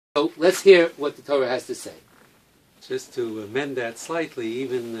So let's hear what the Torah has to say. Just to amend that slightly,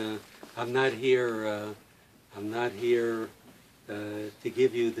 even I'm not here to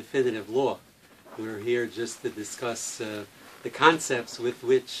give you definitive law. We're here just to discuss the concepts with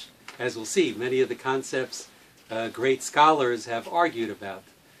which, as we'll see, many of the concepts great scholars have argued about.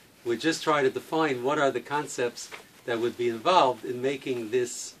 We're just trying to define what are the concepts that would be involved in making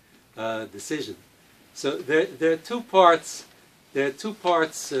this decision. So there are two parts. There are two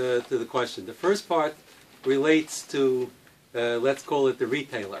parts to the question. The first part relates to, let's call it the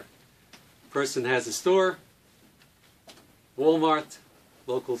retailer. Person has a store, Walmart,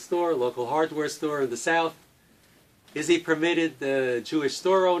 local store, local hardware store in the South. Is he permitted, the Jewish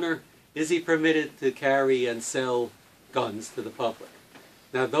store owner, is he permitted to carry and sell guns to the public?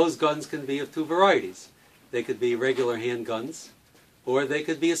 Now those guns can be of two varieties. They could be regular handguns, or they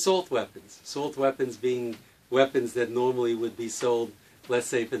could be assault weapons. Assault weapons being weapons that normally would be sold, let's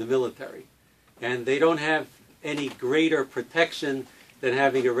say, for the military. And they don't have any greater protection than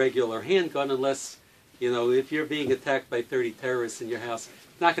having a regular handgun unless, you know, if you're being attacked by 30 terrorists in your house,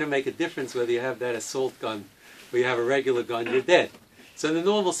 it's not going to make a difference whether you have that assault gun or you have a regular gun, you're dead. So in a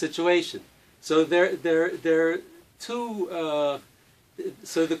normal situation. So there are two,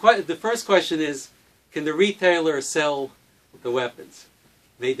 so the first question is, can the retailer sell the weapons?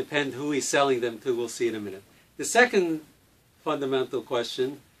 It may depend who he's selling them to, we'll see in a minute. The second fundamental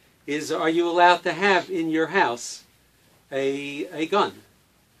question is, are you allowed to have in your house a gun?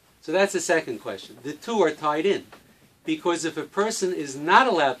 So that's the second question. The two are tied in. Because if a person is not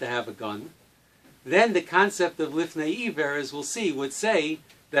allowed to have a gun, then the concept of lifnei iver, as we'll see, would say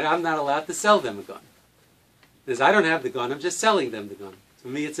that I'm not allowed to sell them a gun. Because I don't have the gun, I'm just selling them the gun. For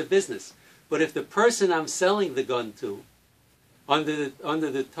me, it's a business. But if the person I'm selling the gun to, under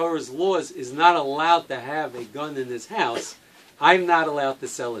the Torah's laws, is not allowed to have a gun in his house, I'm not allowed to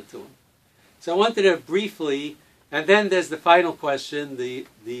sell it to him. So I wanted to briefly, and then there's the final question,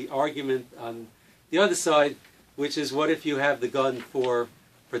 the argument on the other side, which is what if you have the gun for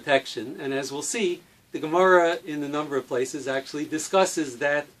protection? And as we'll see, the Gemara in a number of places actually discusses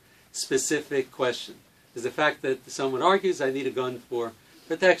that specific question. Is the fact that someone argues, I need a gun for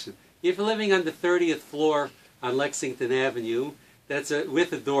protection. If you're living on the 30th floor on Lexington Avenue,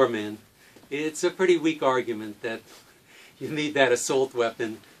 with a doorman, it's a pretty weak argument that you need that assault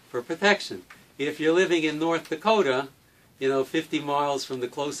weapon for protection. If you're living in North Dakota, 50 miles from the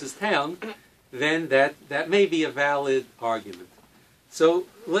closest town, then that may be a valid argument. So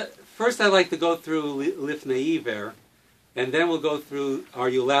first I'd like to go through lifnei iver, and then we'll go through, are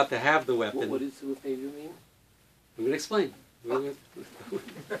you allowed to have the weapon? What does lifnei iver mean? I'm going to explain.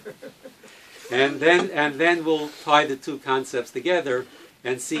 And then we'll tie the two concepts together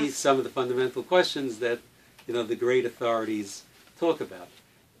and see some of the fundamental questions that the great authorities talk about.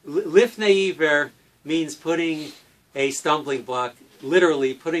 Lifnei iver means putting a stumbling block,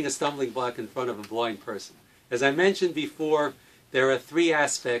 literally putting a stumbling block in front of a blind person. As I mentioned before, there are three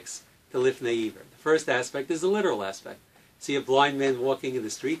aspects to lifnei iver. The first aspect is the literal aspect. See a blind man walking in the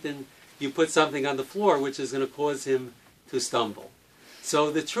street, and you put something on the floor which is going to cause him to stumble.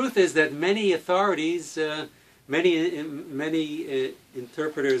 So the truth is that many authorities, many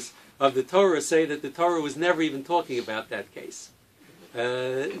interpreters of the Torah say that the Torah was never even talking about that case.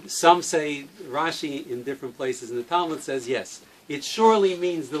 Some say, Rashi in different places in the Talmud says, yes, it surely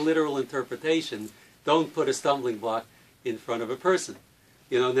means the literal interpretation. Don't put a stumbling block in front of a person.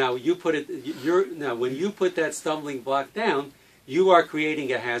 Now you put it. Now when you put that stumbling block down, you are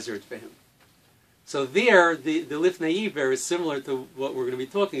creating a hazard for him. So there, the lifnei iver is similar to what we're going to be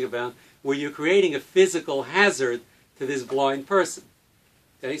talking about, where you're creating a physical hazard to this blind person.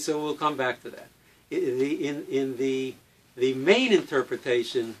 Okay, so we'll come back to that. In the main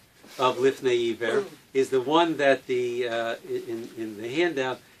interpretation of lifnei iver is the one that in the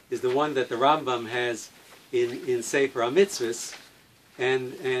handout is the one that the Rambam has in Sefer HaMitzvos,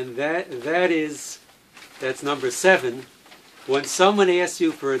 and that's number 7. When someone asks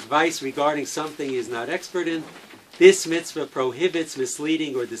you for advice regarding something he is not expert in, this mitzvah prohibits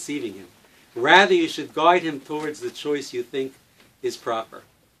misleading or deceiving him. Rather, you should guide him towards the choice you think is proper.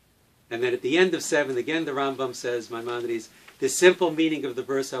 And then at the end of 7, again the Rambam says, Maimonides, the simple meaning of the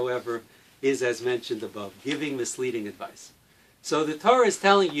verse, however, is as mentioned above, giving misleading advice. So the Torah is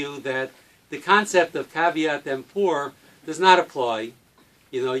telling you that the concept of caveat emptor does not apply.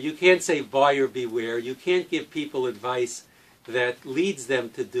 You can't say buyer beware. You can't give people advice that leads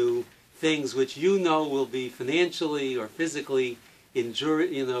them to do things which will be financially or physically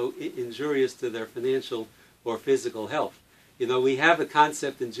injurious to their financial or physical health. We have a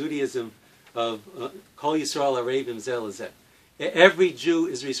concept in Judaism of Kol Yisrael Arevim Zeh Lezeh. every Jew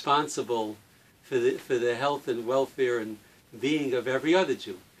is responsible for the health and welfare and being of every other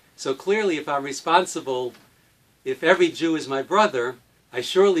Jew. So clearly, if I'm responsible, if every Jew is my brother, I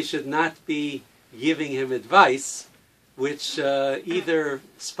surely should not be giving him advice which either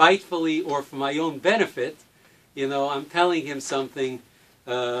spitefully or for my own benefit, I'm telling him something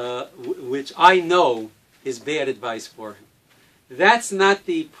which I know is bad advice for him. That's not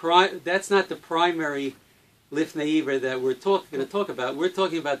the primary lifnei iver that we're going to talk about. We're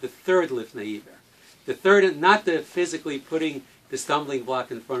talking about the third lifnei iver. The third, not the physically putting the stumbling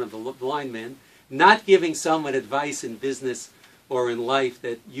block in front of the blind man, not giving someone advice in business or in life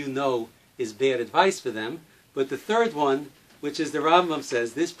that you know is bad advice for them, but the third one, which is the Rambam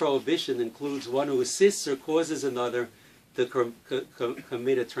says, this prohibition includes one who assists or causes another to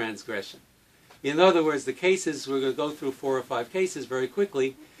commit a transgression. In other words, the cases, we're going to go through 4 or 5 cases very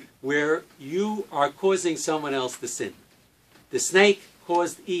quickly, where you are causing someone else to sin. The snake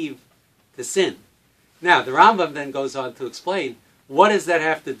caused Eve to sin. Now, the Rambam then goes on to explain, what does that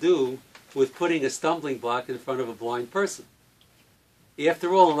have to do with putting a stumbling block in front of a blind person?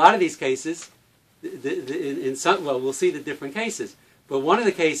 After all, in a lot of these cases, we'll see the different cases, but one of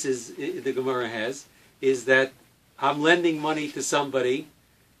the cases the Gemara has is that I'm lending money to somebody,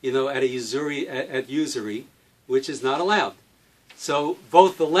 at usury, which is not allowed. So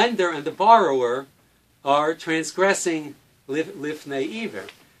both the lender and the borrower are transgressing lifnei iver.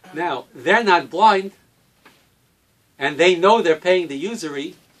 Now, they're not blind, and they know they're paying the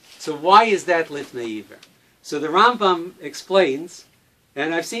usury, so why is that lifnei iver? So the Rambam explains,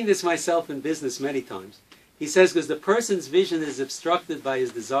 and I've seen this myself in business many times. He says, because the person's vision is obstructed by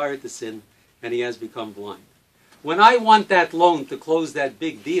his desire to sin, and he has become blind. When I want that loan to close that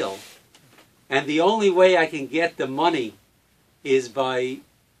big deal, and the only way I can get the money is by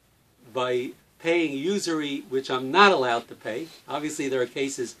paying usury, which I'm not allowed to pay. Obviously, there are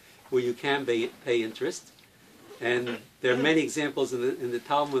cases where you can pay interest, and there are many examples in the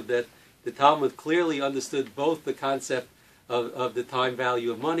Talmud that the Talmud clearly understood both the concept of the time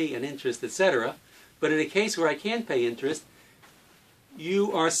value of money and interest, etc. But in a case where I can't pay interest,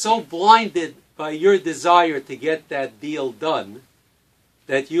 you are so blinded by your desire to get that deal done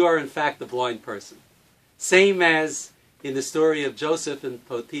that you are in fact a blind person. Same as in the story of Joseph and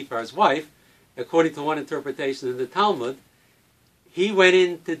Potiphar's wife, according to one interpretation in the Talmud, he went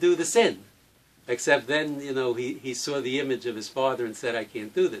in to do the sin. Except then, he saw the image of his father and said, I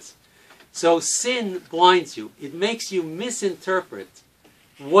can't do this. So sin blinds you. It makes you misinterpret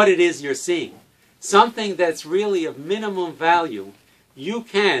what it is you're seeing. Something that's really of minimum value, you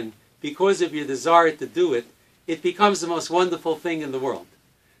can, because of your desire to do it, it becomes the most wonderful thing in the world.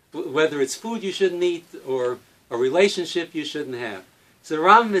 Whether it's food you shouldn't eat or a relationship you shouldn't have. So the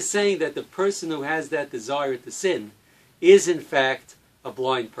Rambam is saying that the person who has that desire to sin is in fact a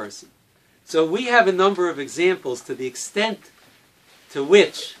blind person. So we have a number of examples to the extent to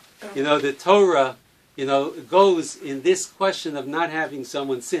which, the Torah, goes in this question of not having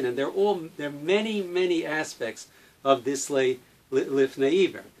someone sin. And there are many, many aspects of this lifnei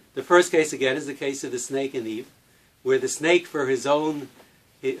iver. The first case, again, is the case of the snake and Eve, where the snake, for his own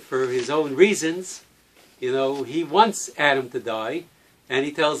reasons, he wants Adam to die, and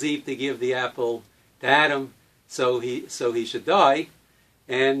he tells Eve to give the apple to Adam, so he should die.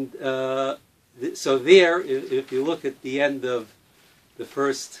 And so there, if you look at the end of the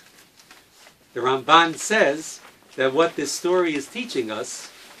first, the Ramban says that what this story is teaches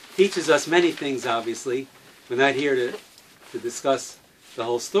us many things, obviously. We're not here to discuss the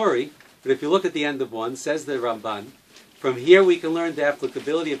whole story, but if you look at the end of one, says the Ramban, from here we can learn the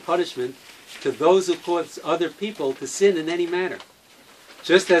applicability of punishment to those who cause other people to sin in any manner.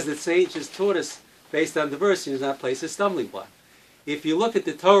 Just as the sages taught us, based on the verse, you do not place a stumbling block. If you look at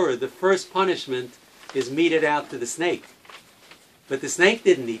the Torah, the first punishment is meted out to the snake. But the snake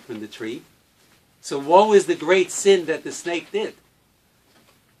didn't eat from the tree. So woe is the great sin that the snake did.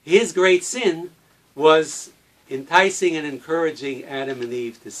 His great sin was enticing and encouraging Adam and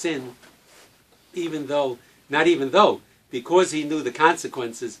Eve to sin, because he knew the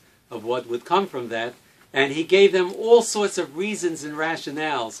consequences of what would come from that, and he gave them all sorts of reasons and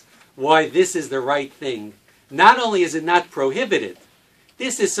rationales why this is the right thing. Not only is it not prohibited,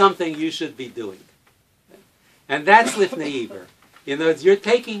 this is something you should be doing. And that's lifnei iver. You're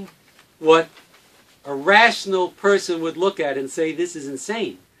taking what a rational person would look at and say, this is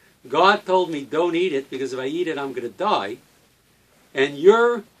insane. God told me don't eat it because if I eat it I'm going to die. And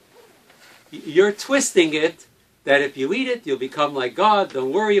you're twisting it that if you eat it you'll become like God,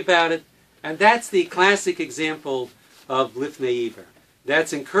 don't worry about it. And that's the classic example of lifnei iver.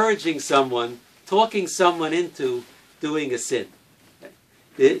 That's encouraging someone, talking someone into doing a sin.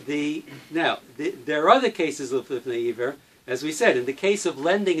 There are other cases of lifnei iver, as we said. In the case of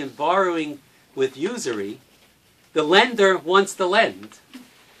lending and borrowing with usury, the lender wants to lend.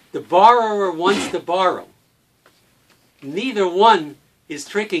 The borrower wants to borrow. Neither one is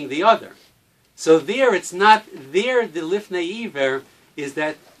tricking the other. So there it's not, there the lifnei iver is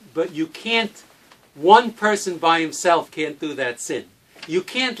that, but you can't, one person by himself can't do that sin. You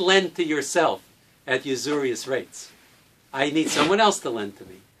can't lend to yourself at usurious rates. I need someone else to lend to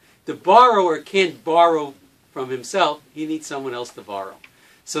me. The borrower can't borrow from himself. He needs someone else to borrow.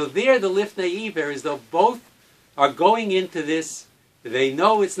 So there the lifnei iver is though both are going into this, they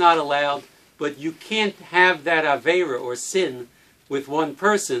know it's not allowed, but you can't have that avera or sin with one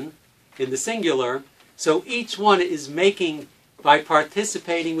person in the singular. So each one is making, by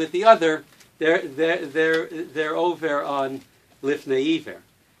participating with the other, they're over on lifnei iver.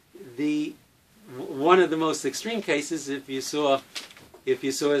 One of the most extreme cases, if you saw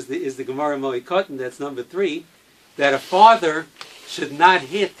is the Gemara Mo'ikotin, that's number 3, that a father should not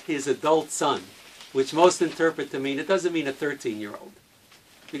hit his adult son, which most interpret to mean, it doesn't mean a 13-year-old,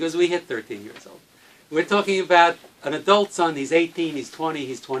 because we hit 13 years old. We're talking about an adult son, he's 18, he's 20,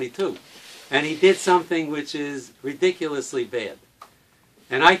 he's 22, and he did something which is ridiculously bad.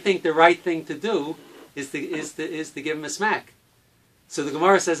 And I think the right thing to do is to give him a smack. So the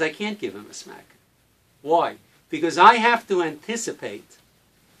Gemara says I can't give him a smack. Why? Because I have to anticipate,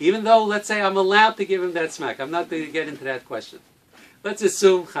 even though, let's say, I'm allowed to give him that smack. I'm not going to get into that question. Let's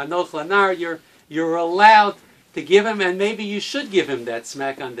assume, chanoch lanar, you're allowed to give him, and maybe you should give him that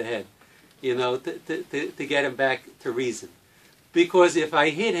smack on the head, to get him back to reason. Because if I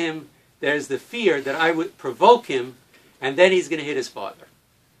hit him, there's the fear that I would provoke him, and then he's going to hit his father.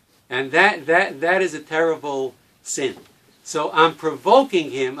 And that is a terrible sin. So I'm provoking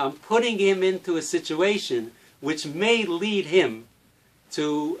him, I'm putting him into a situation which may lead him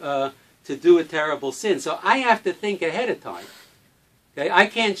to do a terrible sin. So I have to think ahead of time. Okay? I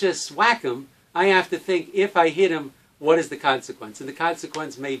can't just whack him. I have to think, if I hit him, what is the consequence? And the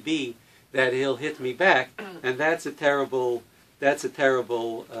consequence may be that he'll hit me back, and that's a terrible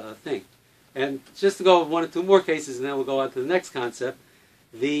thing. And just to go over 1 or 2 more cases, and then we'll go on to the next concept.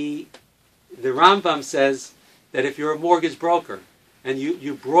 The Rambam says that if you're a mortgage broker and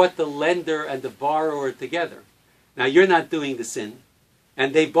you brought the lender and the borrower together, now you're not doing the sin,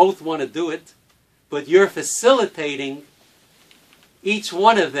 and they both want to do it, but you're facilitating each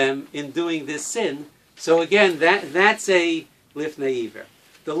one of them in doing this sin. So again, that's a lifnei iver.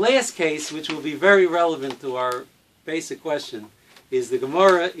 The last case, which will be very relevant to our basic question, is the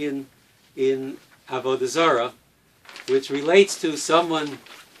Gemara in Avodah Zarah, which relates to someone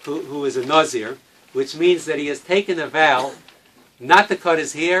who is a Nazir, which means that he has taken a vow not to cut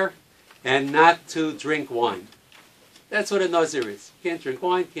his hair and not to drink wine. That's what a Nazir is. Can't drink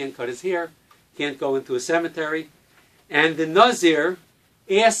wine, can't cut his hair, can't go into a cemetery. And the Nazir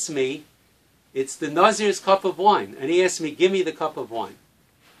asks me, it's the Nazir's cup of wine, and he asks me, give me the cup of wine.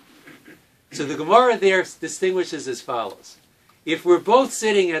 So the Gemara there distinguishes as follows. If we're both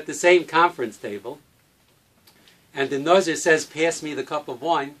sitting at the same conference table, and the Nazir says, pass me the cup of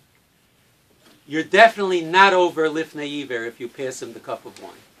wine, you're definitely not over lifnei iver if you pass him the cup of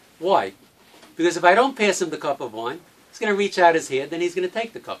wine. Why? Because if I don't pass him the cup of wine, he's going to reach out his hand, then he's going to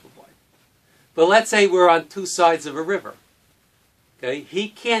take the cup of wine. But let's say we're on 2 sides of a river. Okay? He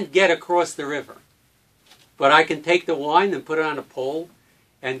can't get across the river. But I can take the wine and put it on a pole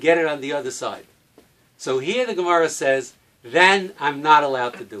and get it on the other side. So here the Gemara says, then I'm not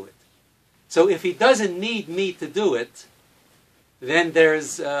allowed to do it. So if he doesn't need me to do it, then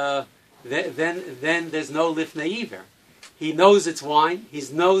there's no lifnei iver. He knows it's wine. He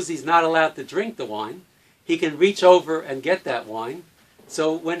knows he's not allowed to drink the wine. He can reach over and get that wine.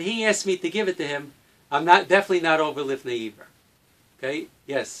 So when he asks me to give it to him, I'm definitely not over lifnei iver. Okay?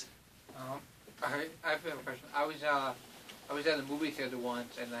 Yes. I have a question. I was at a movie theater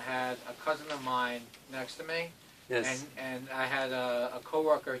once, and I had a cousin of mine next to me. Yes. And I had a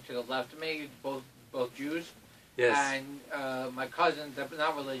coworker to the left of me, both Jews. Yes. And my cousin, they're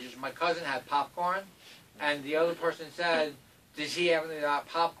not religious, my cousin had popcorn, and the other person said, does he have any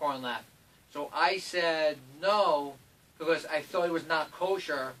popcorn left? So I said no, because I thought it was not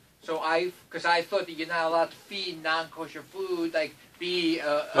kosher. Because I thought that you're not allowed to feed non-kosher food, like be.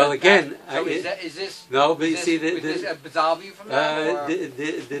 Well, again, is this? No, but you see, does this absolve you from that?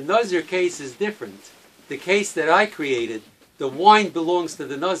 The Nazir case is different. The case that I created, the wine belongs to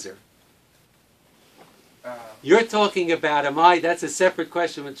the Nazir. You're talking about, that's a separate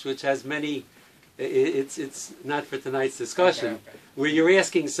question which has many, it's not for tonight's discussion, Okay. Where you're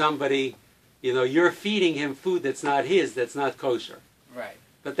asking somebody, you're feeding him food that's not his, that's not kosher. Right.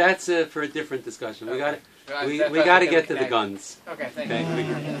 But that's for a different discussion. We got Okay. to get to the guns. Okay, thank Okay?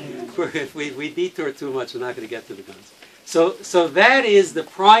 you. If we detour too much, we're not going to get to the guns. So that is the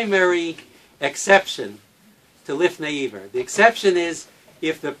primary exception to lifnei iver. The exception is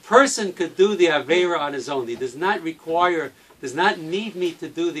if the person could do the aveira on his own. He does not need me to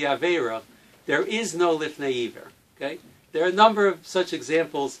do the aveira. There is no lifnei iver. Okay? There are a number of such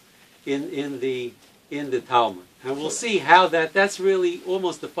examples in the Talmud, and we'll see how that's really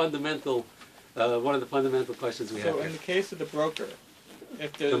almost the fundamental. One of the fundamental questions we have. So in the case of the broker,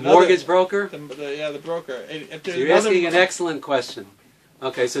 if there's the mortgage broker? The broker. If So you're asking an excellent question.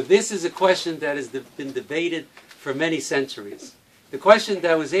 Okay, so this is a question that has been debated for many centuries. The question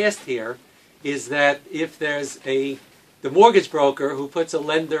that was asked here is that if there's the mortgage broker who puts a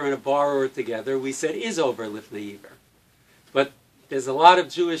lender and a borrower together, we said is over lifnei iver. But there's a lot of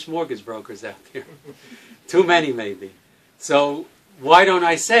Jewish mortgage brokers out there. Too many maybe. So why don't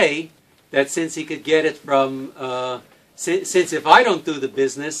I say that since he could get it from, since if I don't do the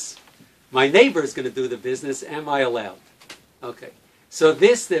business, my neighbor is going to do the business, am I allowed? Okay. So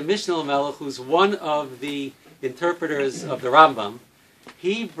the Mishnah Melech, who's one of the interpreters of the Rambam,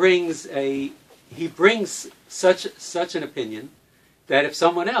 he brings such an opinion that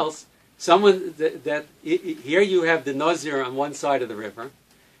if here you have the Nazir on one side of the river,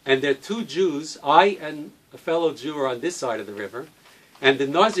 and there are two Jews, I and a fellow Jew are on this side of the river, and the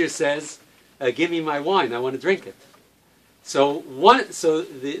Nazir says, give me my wine, I want to drink it. So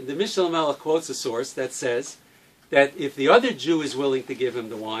the Mishnah Melech quotes a source that says that if the other Jew is willing to give him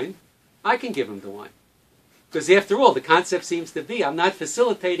the wine, I can give him the wine. Because after all, the concept seems to be, I'm not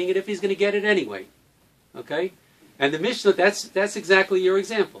facilitating it if he's going to get it anyway. Okay? And the Mishnah, that's exactly your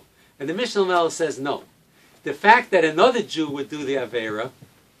example. And the Mishnah Melech says no. The fact that another Jew would do the Avera,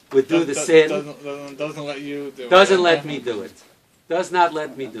 would do the sin, doesn't let you do it. Doesn't let me do it. Does not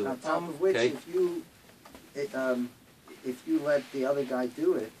let me do On it. top of which, Okay. if you let the other guy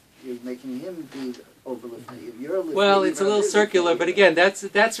do it, you're making him be overlifting. If you're lifting, Well, it's a little circular, but again, that's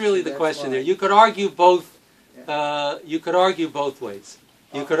really the That's question why. there. You could argue both. Yeah. You could argue both ways.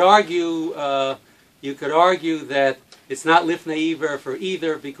 You could argue. You could argue that it's not lifnei iver for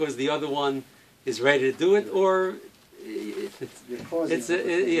either because the other one is ready to do it, or you're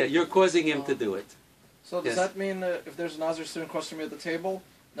causing him to do it. So does Yes. that mean if there's a Nazir sitting across from me at the table,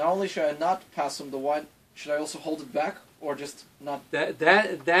 not only should I not pass him the wine, should I also hold it back, or just not?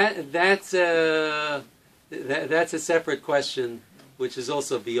 That's a separate question, which is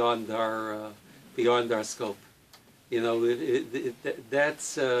also beyond our scope. You know,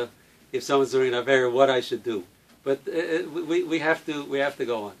 that's if someone's doing an avera, what I should do. But we have to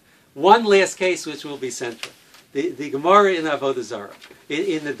go on. One last case, which will be central: the Gemara in Avodah Zarah,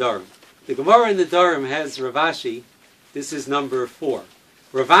 in the Durham. The Gemara in the Durham has Ravashi. This is number 4.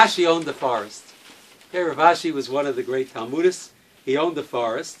 Ravashi owned the forest. Okay, Ravashi was one of the great Talmudists. He owned the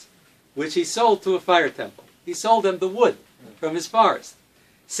forest, which he sold to a fire temple. He sold them the wood from his forest.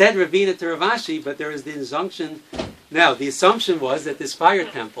 Said Ravina to Ravashi, but there is the injunction. Now, the assumption was that this fire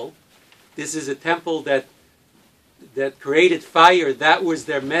temple, this is a temple that created fire. That was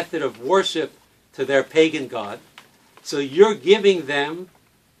their method of worship to their pagan god. So you're giving them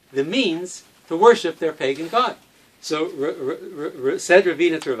the means to worship their pagan god. So said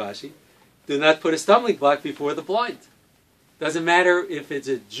Ravina to Ravashi, do not put a stumbling block before the blind. Doesn't matter if it's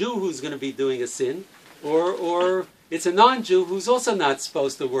a Jew who's going to be doing a sin, or it's a non-Jew who's also not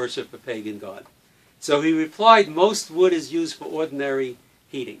supposed to worship a pagan god. So he replied, most wood is used for ordinary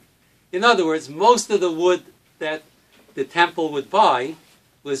heating. In other words, most of the wood that the temple would buy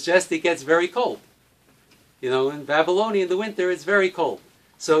was just, it gets very cold. You know, in Babylonia in the winter, it's very cold.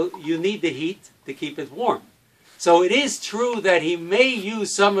 So you need the heat to keep it warm. So it is true that he may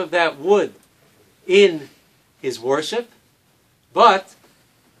use some of that wood in his worship, but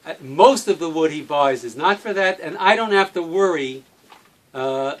most of the wood he buys is not for that, and I don't have to worry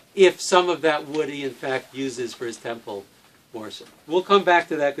if some of that wood he in fact uses for his temple worship. We'll come back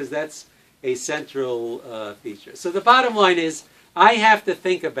to that because that's a central feature. So the bottom line is, I have to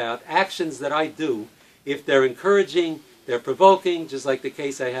think about actions that I do if they're encouraging, they're provoking, just like the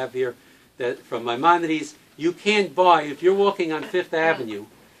case I have here that from Maimonides. You can't buy, if you're walking on Fifth Avenue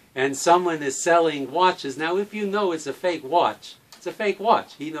and someone is selling watches, now if you know it's a fake watch, it's a fake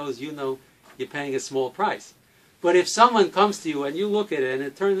watch. He knows, you know, you're paying a small price. But if someone comes to you and you look at it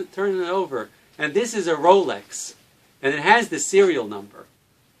and turn it over, and this is a Rolex, and it has the serial number,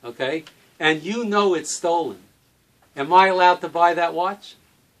 okay, and you know it's stolen, am I allowed to buy that watch?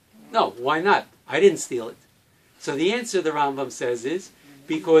 No, why not? I didn't steal it. So the answer, the Rambam says, is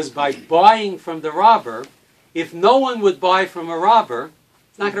because by buying from the robber, if no one would buy from a robber,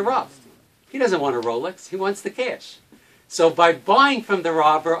 He's not going to rob. He doesn't want a Rolex. He wants the cash. So by buying from the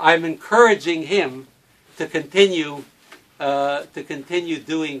robber, I'm encouraging him to continue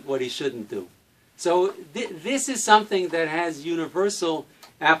doing what he shouldn't do. So this is something that has universal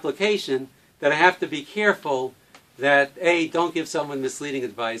application, that I have to be careful that, A, don't give someone misleading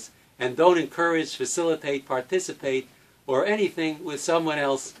advice, and don't encourage, facilitate, participate, or anything with someone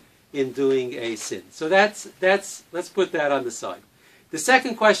else in doing a sin. So let's put that on the side. The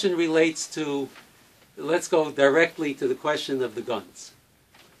second question relates to, let's go directly to the question of the guns.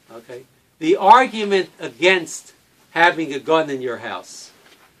 Okay? The argument against having a gun in your house.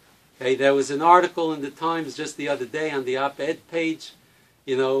 Okay, there was an article in the Times just the other day on the op-ed page,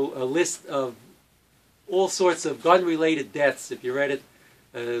 a list of all sorts of gun-related deaths. If you read it,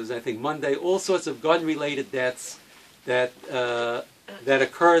 it was, I think, Monday. All sorts of gun-related deaths that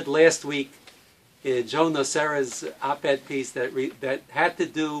occurred last week. Joe Nocera's op-ed piece that had to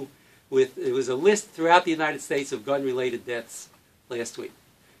do with, it was a list throughout the United States of gun-related deaths last week.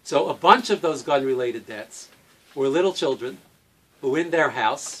 So a bunch of those gun-related deaths were little children who in their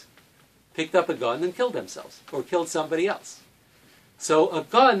house picked up a gun and killed themselves or killed somebody else. So a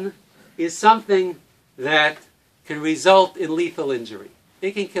gun is something that can result in lethal injury.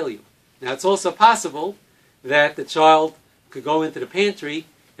 It can kill you. Now it's also possible that the child could go into the pantry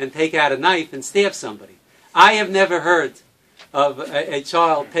and take out a knife and stab somebody. I have never heard of a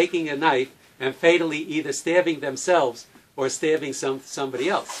child taking a knife and fatally either stabbing themselves or stabbing somebody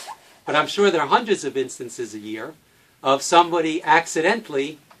else. But I'm sure there are hundreds of instances a year of somebody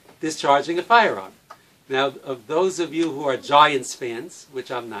accidentally discharging a firearm. Now, of those of you who are Giants fans, which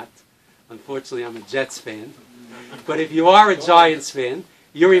I'm not, unfortunately I'm a Jets fan, but if you are a Giants fan,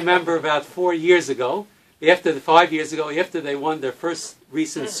 you remember about 5 years ago, after they won their first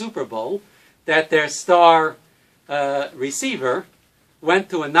recent Super Bowl, that their star receiver went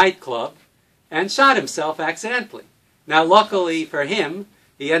to a nightclub and shot himself accidentally. Now, luckily for him,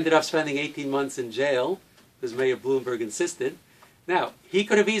 he ended up spending 18 months in jail, as Mayor Bloomberg insisted. Now, he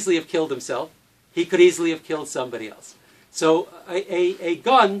could have easily have killed himself. He could easily have killed somebody else. So a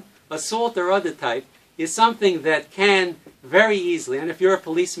gun, assault or other type, is something that can very easily, and if you're a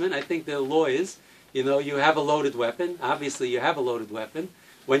policeman, I think the law is, you have a loaded weapon. Obviously, you have a loaded weapon.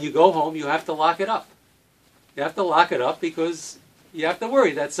 When you go home, you have to lock it up. You have to lock it up because you have to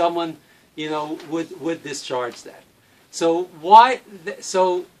worry that someone, would discharge that. So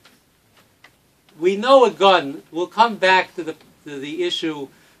so we know a gun. We'll come back to the issue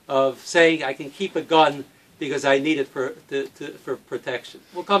of saying I can keep a gun because I need it for protection.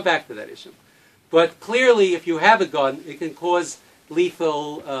 We'll come back to that issue. But clearly, if you have a gun, it can cause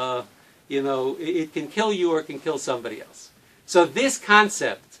lethal. It can kill you or it can kill somebody else. So this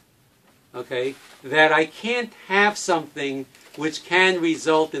concept, okay, that I can't have something which can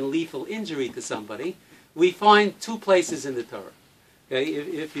result in lethal injury to somebody, we find two places in the Torah. Okay,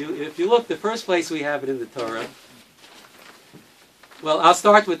 if you look, the first place we have it in the Torah. Well, I'll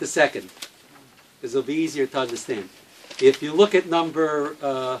start with the second, because it'll be easier to understand. If you look at number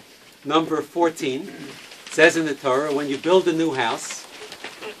 14, it says in the Torah, when you build a new house,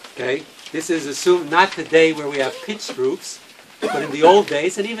 okay, this is assumed not today where we have pitched roofs, but in the old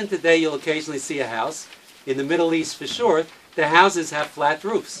days, and even today you'll occasionally see a house. In the Middle East for sure, the houses have flat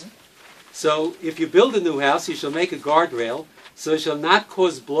roofs. So if you build a new house, you shall make a guardrail, so it shall not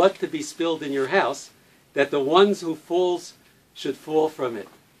cause blood to be spilled in your house, that the ones who falls should fall from it.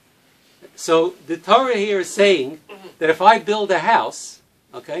 So the Torah here is saying that if I build a house,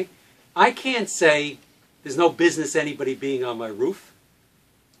 okay, I can't say there's no business anybody being on my roof.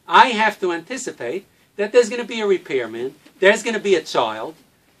 I have to anticipate that there's going to be a repairman, there's going to be a child,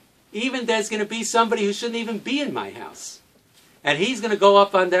 even there's going to be somebody who shouldn't even be in my house. And he's going to go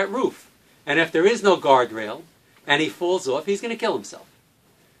up on that roof. And if there is no guardrail, and he falls off, he's going to kill himself.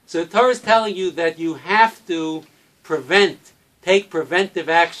 So the Torah is telling you that you have to take preventive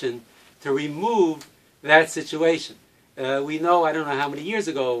action to remove that situation. We know, I don't know how many years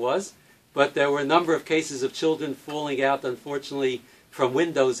ago it was, but there were a number of cases of children falling out, unfortunately, from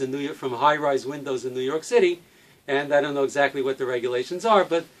windows in New York, from high-rise windows in New York City, and I don't know exactly what the regulations are,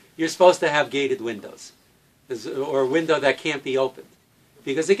 but you're supposed to have gated windows, or a window that can't be opened.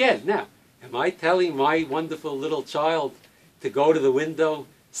 Because again, now, am I telling my wonderful little child to go to the window,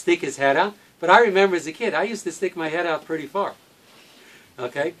 stick his head out? But I remember as a kid, I used to stick my head out pretty far.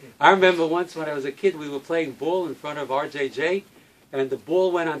 Okay? I remember once when I was a kid, we were playing ball in front of RJJ, and the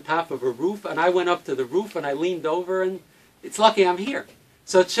ball went on top of a roof, and I went up to the roof, and I leaned over, and it's lucky I'm here.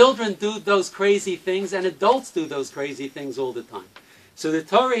 So children do those crazy things, and adults do those crazy things all the time. So the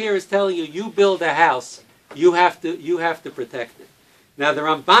Torah here is telling you, you build a house, you have to protect it. Now the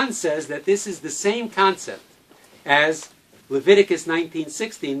Ramban says that this is the same concept as Leviticus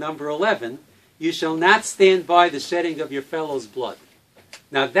 19:16, number 11, you shall not stand by the shedding of your fellow's blood.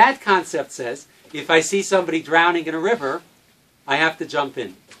 Now that concept says, if I see somebody drowning in a river, I have to jump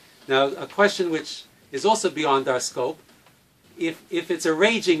in. Now a question which is also beyond our scope, if it's a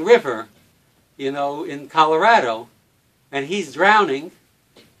raging river, in Colorado, and he's drowning,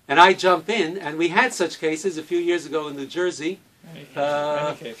 and I jump in, and we had such cases a few years ago in New Jersey,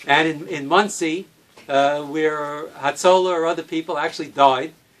 and in Muncie, where Hatzola or other people actually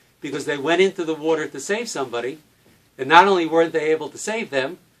died because they went into the water to save somebody, and not only weren't they able to save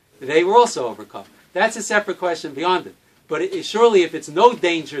them, they were also overcome. That's a separate question beyond it. But surely if it's no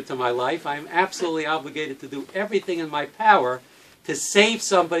danger to my life, I'm absolutely obligated to do everything in my power to save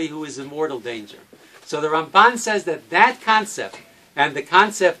somebody who is in mortal danger. So the Ramban says that concept and the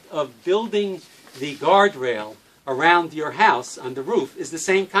concept of building the guardrail around your house on the roof is the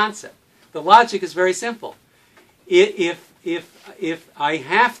same concept. The logic is very simple. If I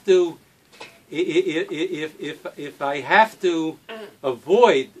have to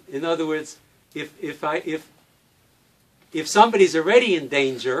avoid, in other words, if somebody's already in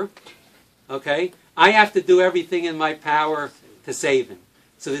danger, okay, I have to do everything in my power to save him.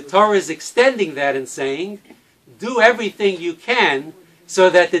 So the Torah is extending that and saying, do everything you can so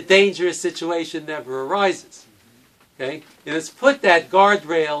that the dangerous situation never arises. Okay, and let's put that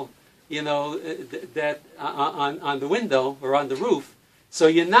guardrail, that on the window or on the roof, so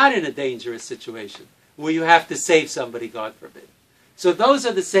you're not in a dangerous situation where you have to save somebody, God forbid. So those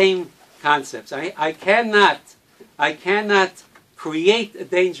are the same concepts. I cannot create a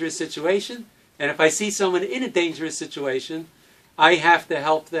dangerous situation, and if I see someone in a dangerous situation, I have to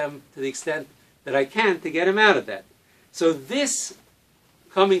help them to the extent that I can to get him out of that. So this,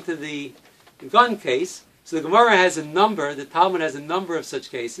 coming to the gun case, so the Gemara has a number, the Talmud has a number of such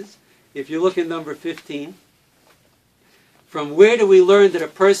cases. If you look at number 15, from where do we learn that a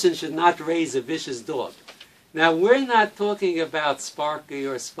person should not raise a vicious dog? Now, we're not talking about Sparky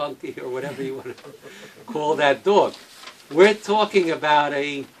or Spunky or whatever you want to call that dog. We're talking about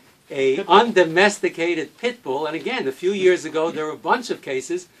a undomesticated pit bull. And again, a few years ago, there were a bunch of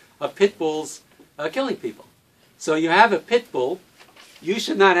cases of pit bulls killing people. So you have a pit bull. You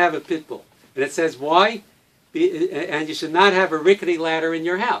should not have a pit bull. And it says why? And you should not have a rickety ladder in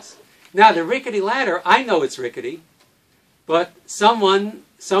your house. Now, the rickety ladder, I know it's rickety, but someone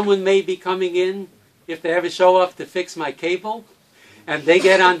may be coming in, if they ever show up to fix my cable, and they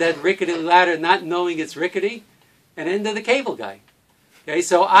get on that rickety ladder not knowing it's rickety, and into the cable guy. Okay,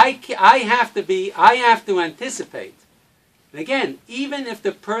 so I have to anticipate. And again, even if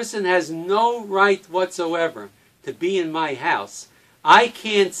the person has no right whatsoever to be in my house, I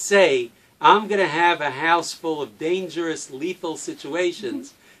can't say, I'm going to have a house full of dangerous, lethal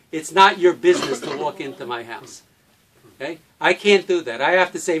situations. It's not your business to walk into my house. Okay? I can't do that. I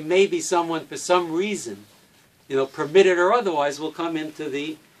have to say maybe someone, for some reason, permitted or otherwise, will come into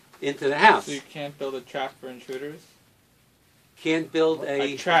the house. So you can't build a trap for intruders? Can't build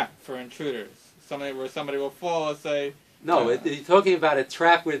a trap for intruders. Where somebody will fall and say... No, you're talking about a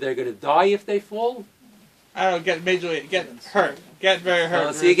trap where they're going to die if they fall? I don't get hurt. Get very hurt.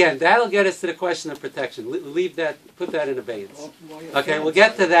 Well, see, again, that'll get us to the question of protection. Leave that, put that in abeyance. Okay, we'll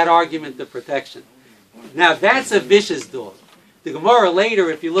get to that argument of protection. Now, that's a vicious dog. The Gemara later,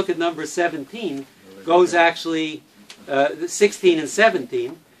 if you look at number 17, goes actually 16 and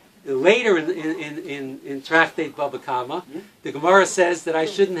 17. Later in Tractate Baba Kama, the Gemara says that I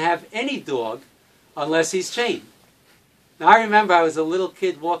shouldn't have any dog unless he's chained. Now, I remember I was a little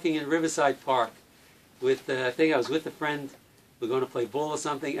kid walking in Riverside Park with, I think I was with a friend. We were going to play ball or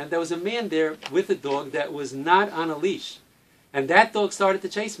something, and there was a man there with a dog that was not on a leash. And that dog started to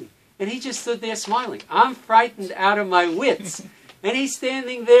chase me. And he just stood there smiling. I'm frightened out of my wits. And he's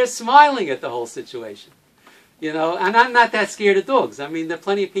standing there smiling at the whole situation. And I'm not that scared of dogs. I mean, there are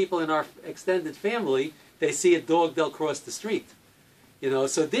plenty of people in our extended family, they see a dog, they'll cross the street.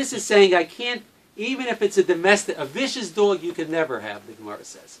 So this is saying I can't, even if it's a vicious dog you can never have, the Gemara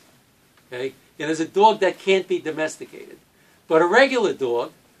says. Okay? And there's a dog that can't be domesticated. But a regular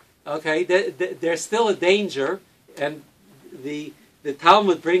dog, okay, there's still a danger. And the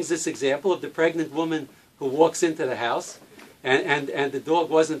Talmud brings this example of the pregnant woman who walks into the house, and the dog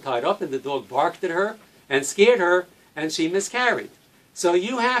wasn't tied up, and the dog barked at her and scared her, and she miscarried. So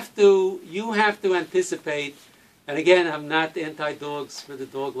you have to anticipate. And again, I'm not anti-dogs for the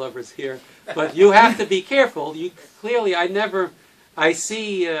dog lovers here, but you have to be careful. I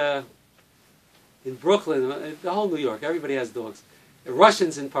see in Brooklyn, the whole New York, everybody has dogs. The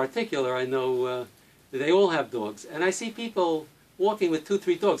Russians in particular, I know they all have dogs, and I see people walking with 2,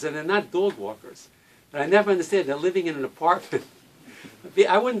 3 dogs, and they're not dog walkers. But I never understand. They're living in an apartment.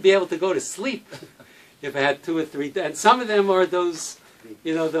 I wouldn't be able to go to sleep if I had 2 or 3. And some of them are those,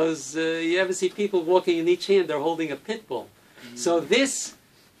 you know, those. You ever see people walking in each hand? They're holding a pit bull. So this,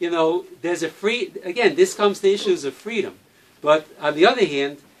 you know, there's a free. Again, this comes to issues of freedom. But on the other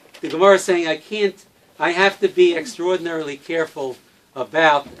hand, the Gemara is saying I have to be extraordinarily careful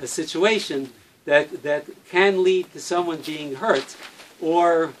about a situation that can lead to someone being hurt,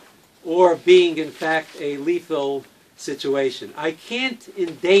 or being in fact a lethal situation. I can't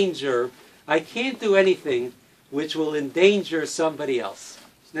do anything which will endanger somebody else.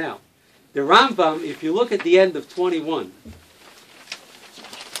 Now, the Rambam, if you look at the end of 21,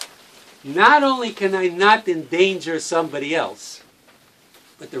 not only can I not endanger somebody else,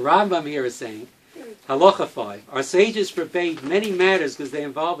 but the Rambam here is saying, Halacha 5, our sages forbade many matters because they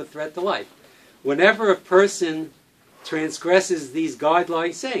involve a threat to life. Whenever a person transgresses these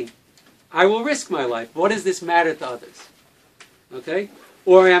guidelines, saying, I will risk my life. What does this matter to others? Okay?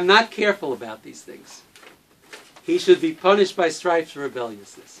 Or I am not careful about these things. He should be punished by stripes for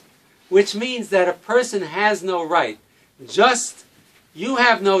rebelliousness. Which means that a person has no right. Just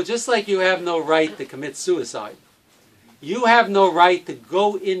like you have no right to commit suicide. You have no right to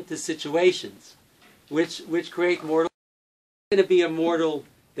go into situations which create mortal, going to be a mortal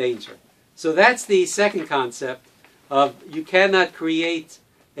danger. So that's the second concept of you cannot create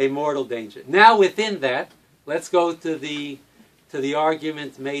a mortal danger. Now within that, let's go to the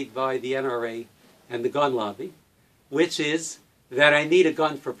argument made by the NRA and the gun lobby, which is that I need a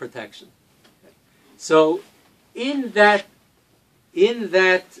gun for protection. So in the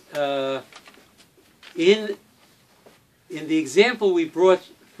example we brought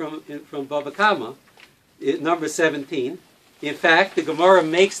from Bava Kama, number 17, in fact, the Gemara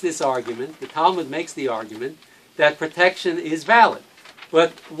makes this argument, the Talmud makes the argument, that protection is valid.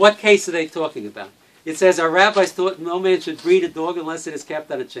 But what case are they talking about? It says, our rabbis thought no man should breed a dog unless it is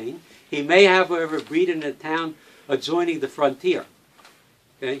kept on a chain. He may, however, breed in a town adjoining the frontier.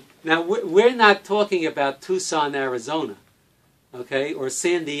 Okay? Now, we're not talking about Tucson, Arizona, okay, or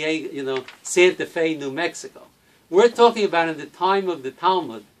San Diego, Santa Fe, New Mexico. We're talking about in the time of the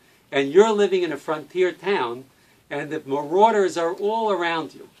Talmud, and you're living in a frontier town, and the marauders are all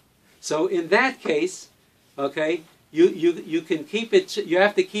around you. So in that case, okay, you can keep it. You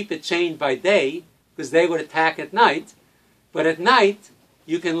have to keep it chained by day because they would attack at night. But at night,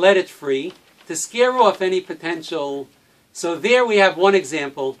 you can let it free to scare off any potential. So there we have one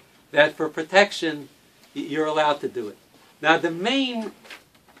example that for protection, you're allowed to do it. Now the main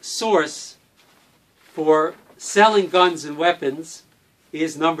source for selling guns and weapons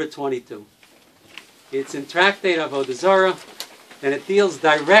is number 22. It's in Tractate Avodah Zarah, and it deals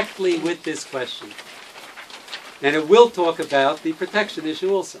directly with this question. And it will talk about the protection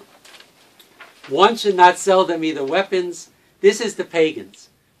issue also. One should not sell them either weapons. This is the pagans.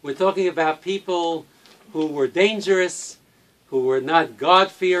 We're talking about people who were dangerous, who were not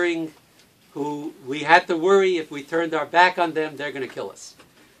God-fearing, who we had to worry if we turned our back on them, they're going to kill us.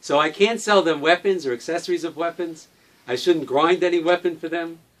 So I can't sell them weapons or accessories of weapons. I shouldn't grind any weapon for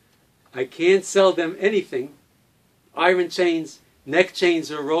them. I can't sell them anything. Iron chains, neck chains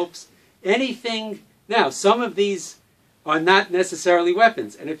or ropes, anything. Now, some of these are not necessarily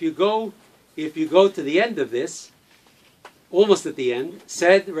weapons. And if you go to the end of this, almost at the end,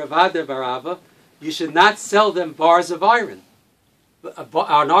 said Ravada Barava, you should not sell them bars of iron.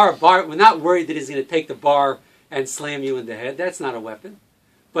 On our bar, we're not worried that he's going to take the bar and slam you in the head. That's not a weapon.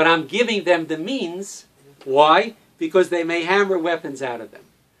 But I'm giving them the means. Why? Because they may hammer weapons out of them.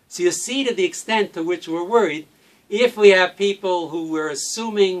 So you see to the extent to which we're worried, if we have people who we're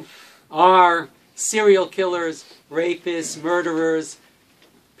assuming are serial killers, rapists, murderers,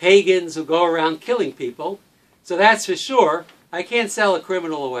 pagans who go around killing people, so that's for sure, I can't sell a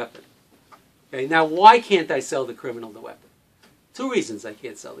criminal a weapon. Okay, now why can't I sell the criminal the weapon? 2 reasons I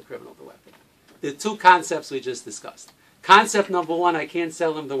can't sell the criminal the weapon. The 2 concepts we just discussed. Concept number 1, I can't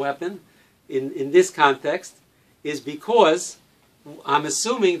sell him the weapon in this context, is because I'm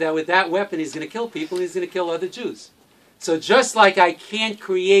assuming that with that weapon he's going to kill people, he's going to kill other Jews. So just like I can't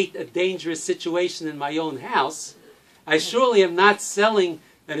create a dangerous situation in my own house, I surely am not selling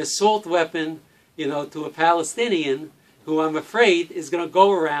an assault weapon, to a Palestinian who I'm afraid is going to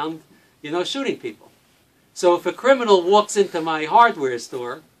go around, shooting people. So if a criminal walks into my hardware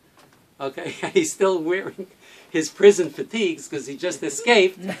store, okay, and he's still wearing his prison fatigues because he just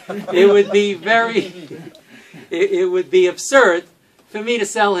escaped, it would be it would be absurd for me to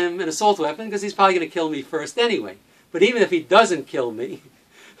sell him an assault weapon because he's probably going to kill me first anyway. But even if he doesn't kill me,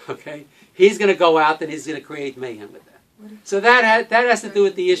 okay, he's going to go out and he's going to create mayhem with that. So that has to do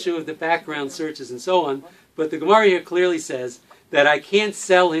with the issue of the background searches and so on. But the Gemara here clearly says that I can't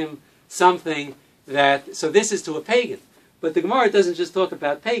sell him something that, so this is to a pagan. But the Gemara doesn't just talk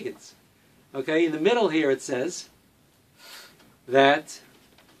about pagans. Okay, in the middle here it says that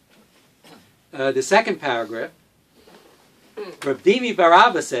the second paragraph, Rav Dimi bar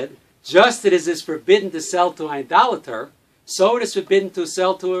Abba said, just as it is forbidden to sell to an idolater, so it is forbidden to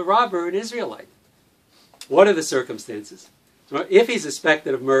sell to a robber, an Israelite. What are the circumstances? If he's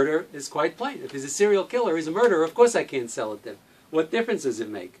suspected of murder, it's quite plain. If he's a serial killer, he's a murderer, of course I can't sell it to him. What difference does it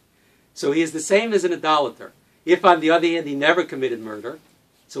make? So he is the same as an idolater. If, on the other hand, he never committed murder,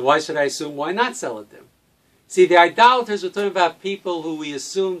 so why should I assume why not sell it to him? See, the idolaters, we're talking about people who we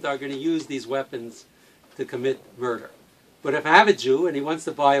assumed are going to use these weapons to commit murder. But if I have a Jew and he wants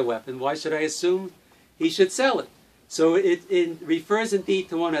to buy a weapon, why should I assume he should sell it? So it refers indeed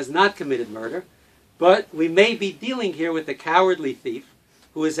to one who has not committed murder, but we may be dealing here with a cowardly thief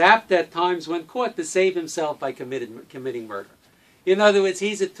who is apt at times when caught to save himself by committing murder. In other words,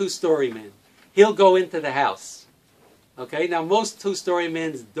 he's a two-story man. He'll go into the house. Okay, now most two-story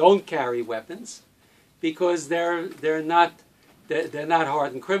men don't carry weapons because they're not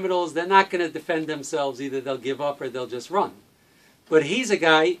hardened criminals. They're not going to defend themselves. Either they'll give up or they'll just run. But he's a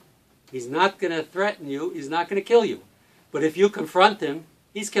guy, he's not going to threaten you. He's not going to kill you. But if you confront him,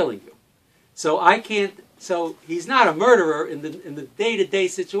 he's killing you. So he's not a murderer in the day-to-day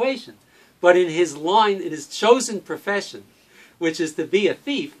situation. But in his line, in his chosen profession, which is to be a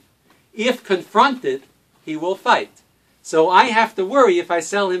thief, if confronted, he will fight. So I have to worry if I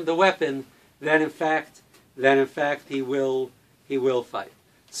sell him the weapon that in fact he will fight.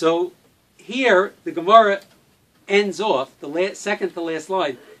 So here the Gemara ends off the second to last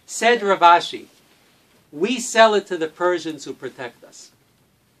line. Said Rav Ashi, we sell it to the Persians who protect us.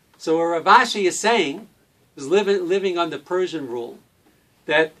 So what Rav Ashi is saying is living under Persian rule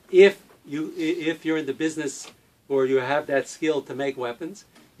that if you're in the business or you have that skill to make weapons,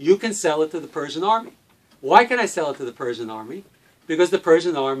 you can sell it to the Persian army. Why can I sell it to the Persian army? Because the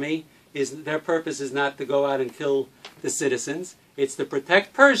Persian army, their purpose is not to go out and kill the citizens. It's to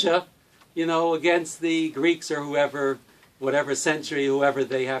protect Persia, against the Greeks or whoever, whatever century, whoever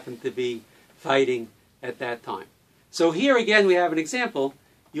they happen to be fighting at that time. So here again we have an example.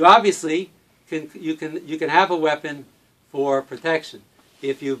 You obviously can have a weapon for protection.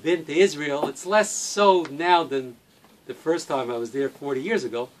 If you've been to Israel, it's less so now than the first time I was there 40 years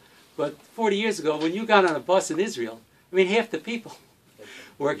ago. But 40 years ago, when you got on a bus in Israel, half the people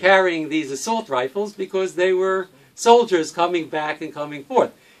were carrying these assault rifles because they were soldiers coming back and coming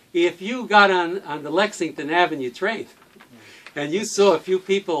forth. If you got on the Lexington Avenue train and you saw a few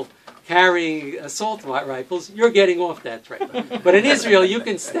people carrying assault rifles, you're getting off that train. But in Israel, you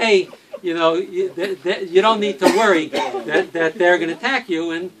can stay, you don't need to worry that they're going to attack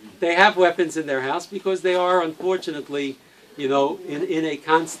you, and they have weapons in their house because they are, unfortunately, in a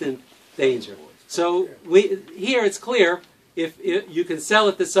constant danger. So here it's clear, if you can sell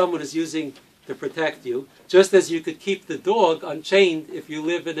it to someone who's using to protect you, just as you could keep the dog unchained if you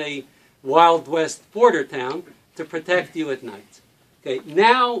live in a Wild West border town to protect you at night. Okay,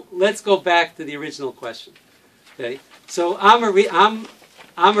 now let's go back to the original question. Okay, so I'm a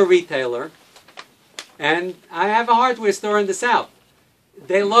retailer, and I have a hardware store in the South.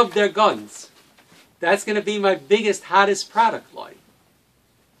 They love their guns. That's going to be my biggest, hottest product line.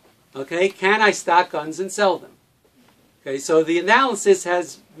 Okay, can I stock guns and sell them? Okay, so the analysis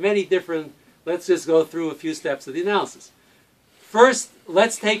has many different, let's just go through a few steps of the analysis. First,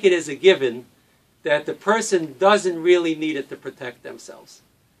 let's take it as a given that the person doesn't really need it to protect themselves.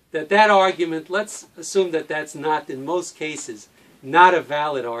 That argument, let's assume that that's not, in most cases, not a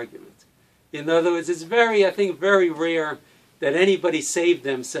valid argument. In other words, it's I think very rare that anybody saved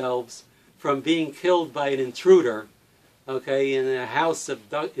themselves from being killed by an intruder, okay, in a house of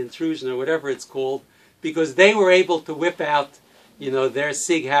intrusion or whatever it's called, because they were able to whip out, their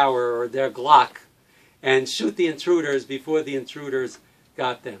Sig Sauer or their Glock and shoot the intruders before the intruders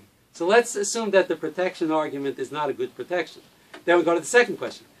got them. So let's assume that the protection argument is not a good protection. Then we go to the second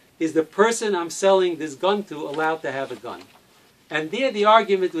question. Is the person I'm selling this gun to allowed to have a gun? And there the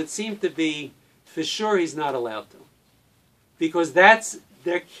argument would seem to be, for sure he's not allowed to. Because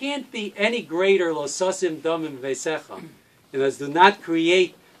there can't be any greater losasim damim veisecha. Do not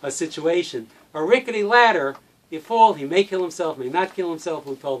create a situation. A rickety ladder, you fall, he may kill himself, may not kill himself,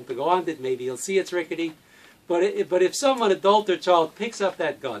 who told him to go on it, maybe he'll see it's rickety. But if someone, adult or child, picks up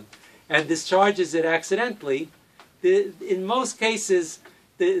that gun and discharges it accidentally, in most cases,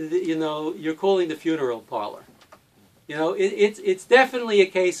 you're calling the funeral parlor. It's definitely a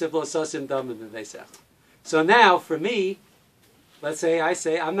case of losasim damim veisecha. So now, for me, let's say I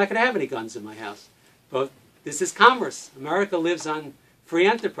say, I'm not going to have any guns in my house. But this is commerce. America lives on free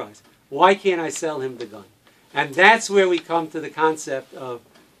enterprise. Why can't I sell him the gun? And that's where we come to the concept of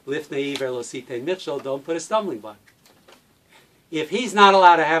lifnei iver lo sitei michshol, don't put a stumbling block. If he's not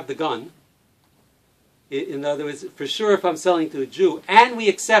allowed to have the gun, in other words, for sure if I'm selling to a Jew, and we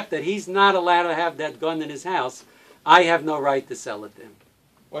accept that he's not allowed to have that gun in his house, I have no right to sell it to him.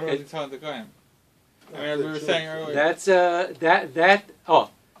 What about the time of the Goyim? I mean, as we were saying earlier. That's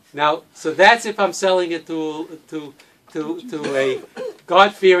now, so that's if I'm selling it to a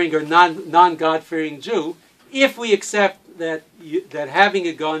God-fearing or non-God-fearing Jew. If we accept that that having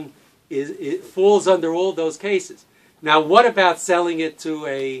a gun it falls under all those cases. Now, what about selling it to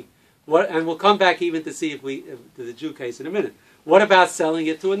a and we'll come back even to see if to the Jew case in a minute. What about selling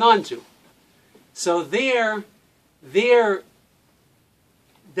it to a non-Jew? So there,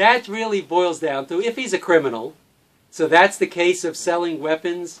 that really boils down to if he's a criminal. So that's the case of selling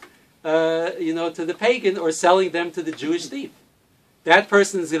weapons, to the pagan or selling them to the Jewish thief. That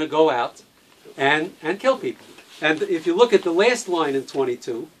person is going to go out and kill people. And if you look at the last line in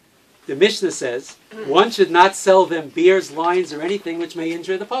 22, the Mishnah says, one should not sell them bears, lions, or anything which may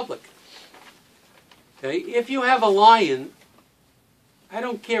injure the public. Okay? If you have a lion, I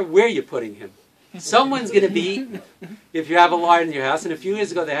don't care where you're putting him. Someone's going to be eaten if you have a lion in your house. And a few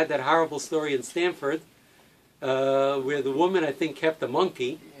years ago, they had that horrible story in Stanford where the woman, I think, kept a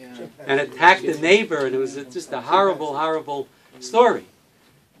monkey and attacked the neighbor. And it was just a horrible, horrible story.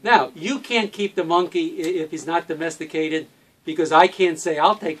 Now, you can't keep the monkey if he's not domesticated because I can't say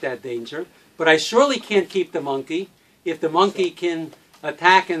I'll take that danger. But I surely can't keep the monkey if the monkey can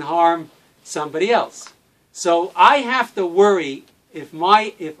attack and harm somebody else. So I have to worry if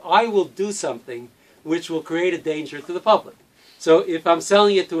I will do something which will create a danger to the public. So if I'm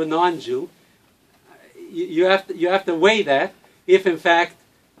selling it to a non-Jew, you have to weigh that. If in fact,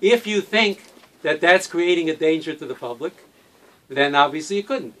 if you think that that's creating a danger to the public, then obviously you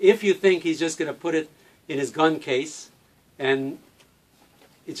couldn't. If you think he's just going to put it in his gun case, and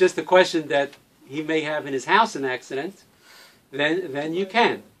it's just a question that he may have in his house an accident, then you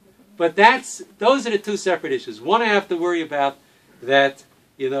can. But those are the two separate issues. One, I have to worry about that,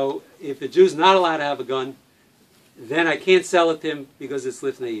 if the Jew's not allowed to have a gun, then I can't sell it to him because it's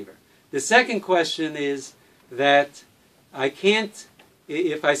lifnei iver. The second question is that I can't,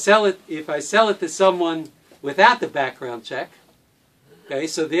 if I sell it to someone without the background check, okay,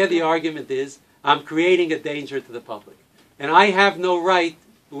 so there the argument is, I'm creating a danger to the public. And I have no right,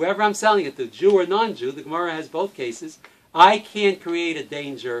 whoever I'm selling it to, Jew or non-Jew, the Gemara has both cases, I can't create a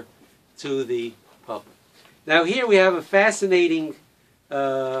danger to the public. Now here we have a fascinating,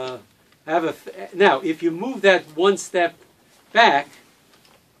 now if you move that one step back,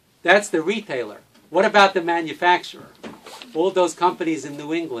 that's the retailer. What about the manufacturer? All those companies in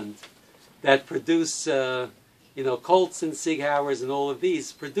New England that produce, Colts and Sig Hauers and all of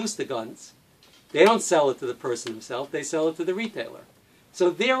these produce the guns. They don't sell it to the person himself, they sell it to the retailer. So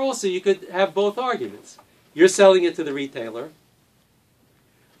there also you could have both arguments. You're selling it to the retailer.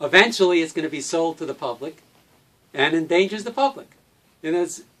 Eventually it's going to be sold to the public and endangers the public.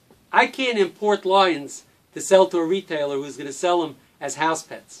 I can't import lions to sell to a retailer who's going to sell them as house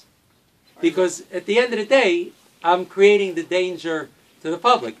pets. Because at the end of the day, I'm creating the danger to the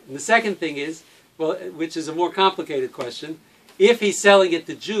public. And the second thing is, which is a more complicated question, if he's selling it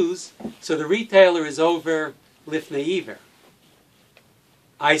to Jews, so the retailer is over lifnei iver.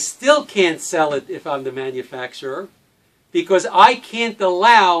 I still can't sell it if I'm the manufacturer, because I can't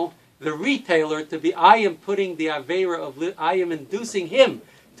allow the retailer to be, I am inducing him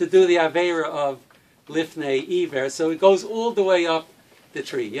to do the aveira of lifnei iver. So it goes all the way up the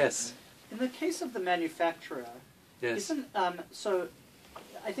tree. Yes? In the case of the manufacturer, Yes. So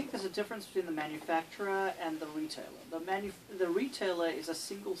I think there's a difference between the manufacturer and the retailer. The retailer is a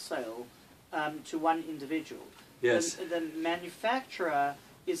single sale to one individual. Yes. The manufacturer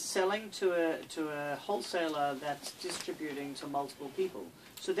is selling to a wholesaler that's distributing to multiple people.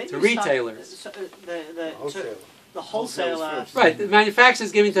 So then To retailers. The wholesaler. Right, the manufacturer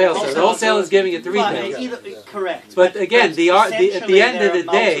is giving to the wholesaler. The wholesaler is giving it to retailers. Correct. But again, at the end of the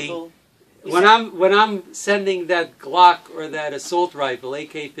day, multiple, when I'm sending that Glock or that assault rifle,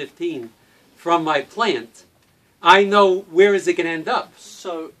 AK-15, from my plant, I know where is it going to end up.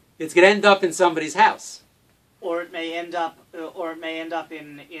 So it's going to end up in somebody's house. Or it may end up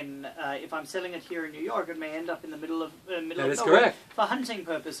in if I'm selling it here in New York, it may end up in the middle of That nowhere is correct. for hunting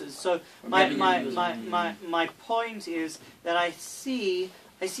purposes. So my point is that I see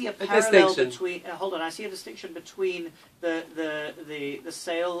I see a A parallel distinction. between. Hold on, I see a distinction between the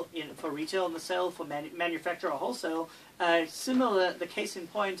sale for retail and the sale for manufacture or wholesale. Similar, the case in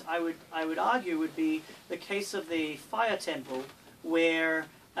point I would argue would be the case of the fire temple, where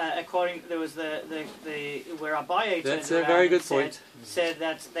there was the where Abaye That's turned a very around good and point. said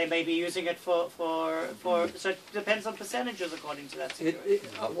that they may be using it for so it depends on percentages according to that situation.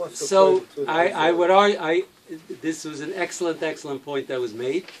 So I would argue, this was an excellent point that was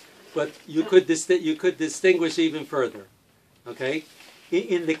made, but you could distinguish even further. Okay,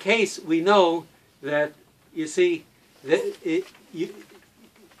 in the case we know that you see that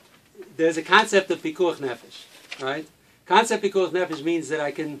there's a concept of pikuach nefesh, right? Concept pikuach nefesh means that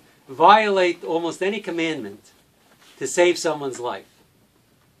I can violate almost any commandment to save someone's life,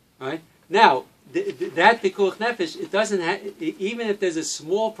 right? Now, that pikuach nefesh, it doesn't have, even if there's a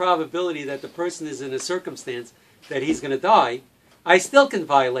small probability that the person is in a circumstance that he's going to die, I still can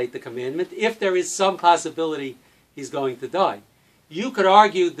violate the commandment if there is some possibility he's going to die. You could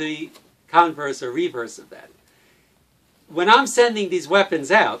argue the converse or reverse of that. When I'm sending these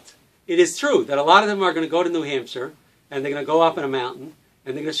weapons out, it is true that a lot of them are going to go to New Hampshire, and they're going to go up in a mountain,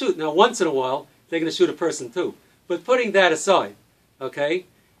 and they're going to shoot. Now, once in a while, they're going to shoot a person too. But putting that aside, okay,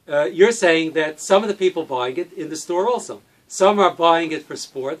 you're saying that some of the people buying it in the store also. Some are buying it for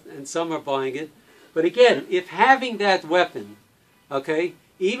sport, and some are buying it. But again, if having that weapon, okay,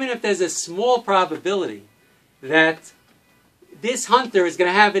 even if there's a small probability that this hunter is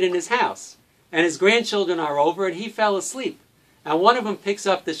going to have it in his house, and his grandchildren are over, and he fell asleep, and one of them picks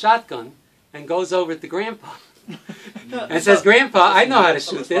up the shotgun and goes over to Grandpa and says, "Grandpa, I know how to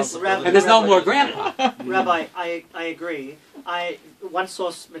shoot this," and there's no more Grandpa. Rabbi, I agree. One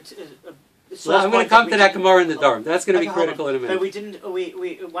source. Well, I'm going to come to that Gemara in the Dharm. That's going to be critical in a minute. But we didn't.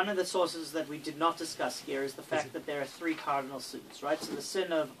 One of the sources that we did not discuss here is the fact that there are three cardinal sins, right? So the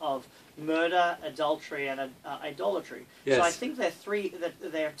sin of murder, adultery, and idolatry. Yes. So I think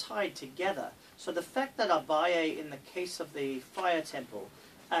they're tied together. So the fact that Abaye, in the case of the fire temple,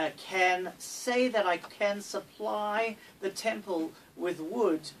 can say that I can supply the temple with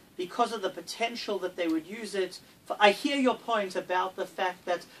wood because of the potential that they would use it. I hear your point about the fact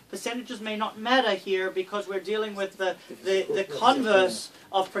that percentages may not matter here because we're dealing with the converse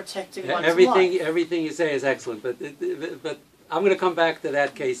of protecting one's life. Everything you say is excellent, but I'm going to come back to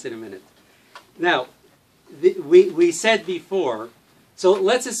that case in a minute. Now, we said before, so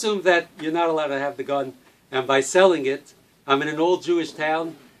let's assume that you're not allowed to have the gun, and by selling it, I'm in an old Jewish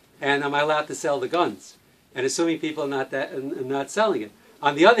town, and am I allowed to sell the guns? And assuming people are not selling it.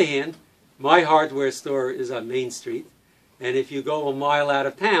 On the other hand, my hardware store is on Main Street, and if you go a mile out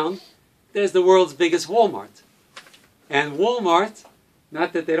of town, there's the world's biggest Walmart. And Walmart,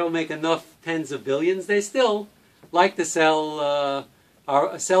 not that they don't make enough tens of billions, they still like to sell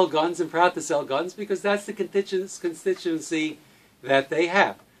guns and proud to sell guns because that's the constituency that they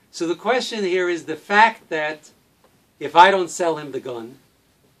have. So the question here is the fact that if I don't sell him the gun,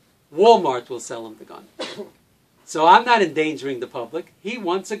 Walmart will sell him the gun. So I'm not endangering the public. He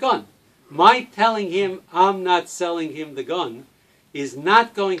wants a gun. My telling him I'm not selling him the gun is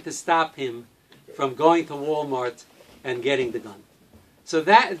not going to stop him from going to Walmart and getting the gun. So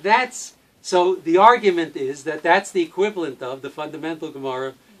so the argument is that that's the equivalent of the fundamental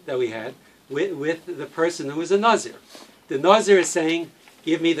Gemara that we had with the person who is a Nazir. The Nazir is saying,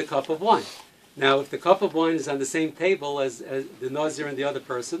 give me the cup of wine. Now, if the cup of wine is on the same table as the Nazir and the other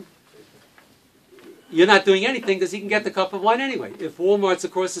person, you're not doing anything because he can get the cup of wine anyway. If Walmart's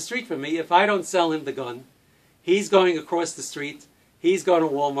across the street from me, if I don't sell him the gun, he's going across the street, he's going to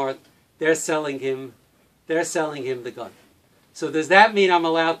Walmart, they're selling him the gun. So does that mean I'm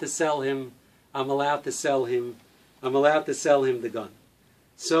allowed to sell him the gun?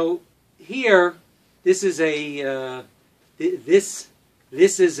 So here, this is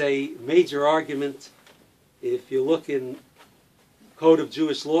a major argument. If you look in Code of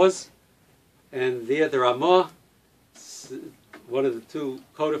Jewish Laws, and there the Ramah, one of the two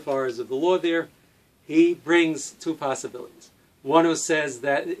codifiers of the law there, he brings two possibilities. One who says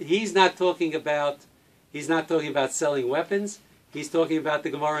that he's not talking about selling weapons. He's talking about the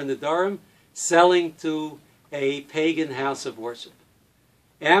Gemara and the Dharm, selling to a pagan house of worship.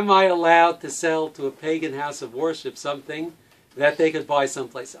 Am I allowed to sell to a pagan house of worship something that they could buy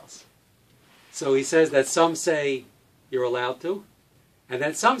someplace else? So he says that some say you're allowed to, and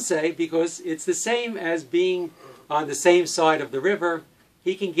then some say because it's the same as being on the same side of the river,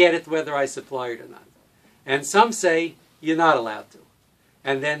 he can get it whether I supply it or not. And some say you're not allowed to.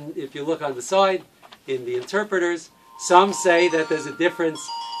 And then if you look on the side, in the interpreters, some say that there's a difference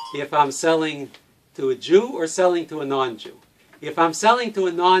if I'm selling to a Jew or selling to a non-Jew. If I'm selling to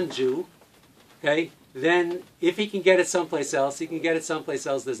a non-Jew, okay, then if he can get it someplace else, he can get it someplace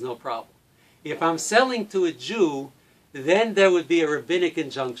else, there's no problem. If I'm selling to a Jew, then there would be a rabbinic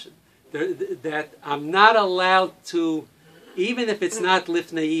injunction that I'm not allowed to, even if it's not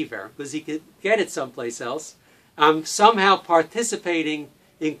lifnei iver, because he could get it someplace else, I'm somehow participating,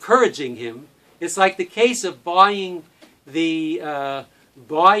 encouraging him. It's like the case of buying the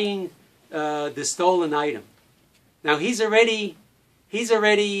stolen item. Now he's already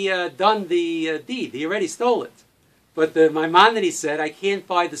done the deed. He already stole it. But the Maimonides said, I can't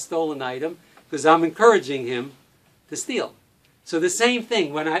buy the stolen item because I'm encouraging him to steal. So the same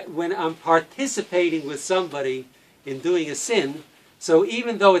thing, when I'm participating with somebody in doing a sin, so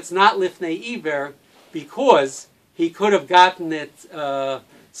even though it's not lifnei iver, because he could have gotten it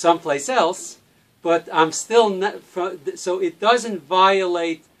someplace else, but I'm still not, so it doesn't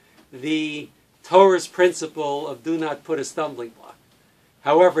violate the Torah's principle of do not put a stumbling block.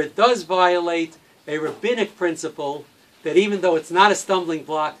 However, it does violate a rabbinic principle that even though it's not a stumbling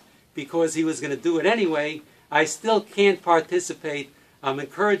block because he was going to do it anyway, I still can't participate. I'm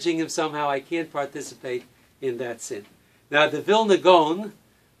encouraging him somehow. I can't participate in that sin. Now, the Vilna Gaon,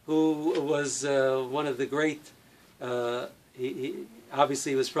 who was one of the great, he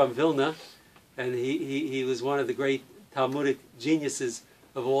obviously was from Vilna, and he was one of the great Talmudic geniuses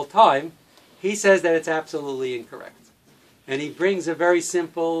of all time. He says that it's absolutely incorrect. And he brings a very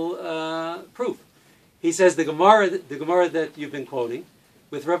simple proof. He says the Gemara that you've been quoting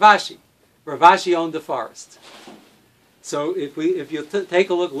with Rav Ashi. Rav Ashi owned the forest. So if you take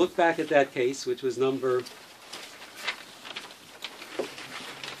a look back at that case, which was number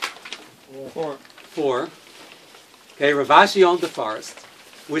 4. Okay, Rav Ashi owned the forest,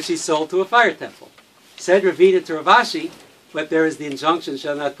 which he sold to a fire temple. Said Ravina to Rav Ashi, but there is the injunction,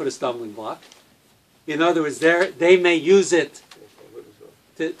 shall not put a stumbling block. In other words, they may use it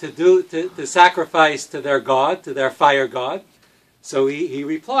to sacrifice to their god, to their fire god. So he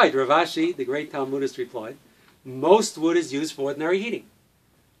replied, Rav Ashi, the great Talmudist, replied, most wood is used for ordinary heating.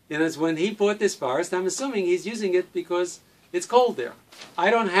 And as when he bought this forest, I'm assuming he's using it because it's cold there. I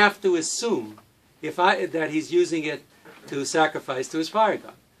don't have to assume that he's using it to sacrifice to his fire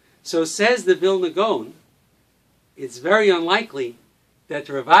god. So says the Vilna Gaon, it's very unlikely that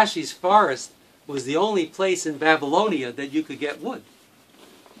Rav Ashi's forest was the only place in Babylonia that you could get wood.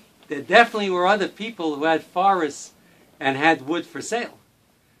 There definitely were other people who had forests and had wood for sale.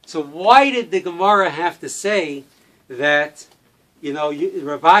 So why did the Gemara have to say that,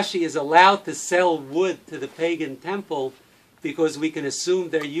 Rav Ashi is allowed to sell wood to the pagan temple because we can assume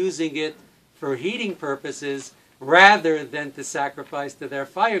they're using it for heating purposes rather than to sacrifice to their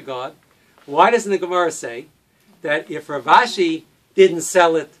fire god? Why doesn't the Gemara say that if Rav Ashi didn't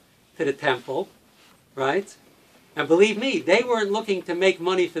sell it to the temple, right? And believe me, they weren't looking to make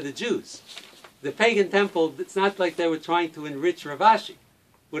money for the Jews. The pagan temple, it's not like they were trying to enrich Rav Ashi.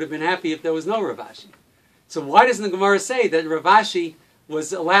 Would have been happy if there was no Rav Ashi. So why doesn't the Gemara say that Rav Ashi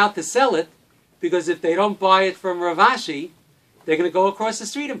was allowed to sell it? Because if they don't buy it from Rav Ashi, they're going to go across the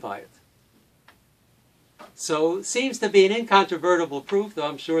street and buy it. So it seems to be an incontrovertible proof, though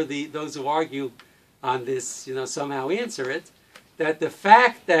I'm sure those who argue on this, somehow answer it, that the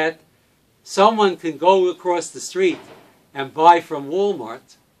fact that someone can go across the street and buy from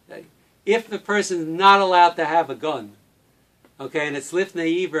Walmart, okay, if the person is not allowed to have a gun, okay, and it's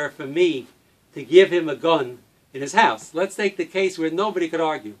lifnei iver for me to give him a gun in his house. Let's take the case where nobody could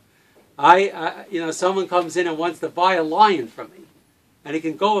argue. Someone comes in and wants to buy a lion from me, and he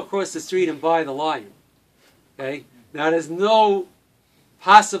can go across the street and buy the lion. Okay, now there's no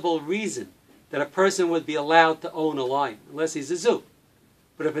possible reason that a person would be allowed to own a lion unless he's a zoo.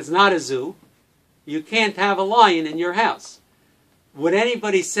 But if it's not a zoo, you can't have a lion in your house. Would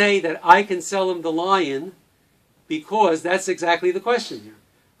anybody say that I can sell him the lion? Because that's exactly the question here.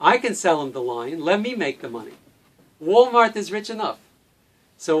 I can sell him the lion. Let me make the money. Walmart is rich enough.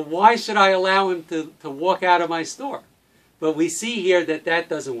 So why should I allow him to walk out of my store? But we see here that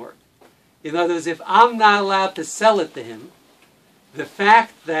doesn't work. In other words, if I'm not allowed to sell it to him, the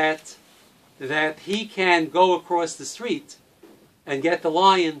fact that he can go across the street and get the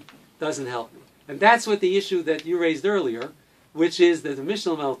lion doesn't help me. And that's what the issue that you raised earlier, which is that the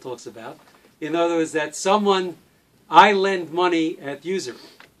Mishnah Mel talks about. In other words, that I lend money at usury.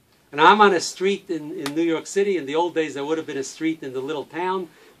 And I'm on a street in New York City. In the old days, there would have been a street in the little town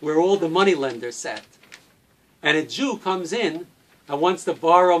where all the money lenders sat. And a Jew comes in and wants to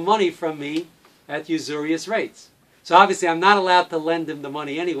borrow money from me at usurious rates. So obviously, I'm not allowed to lend him the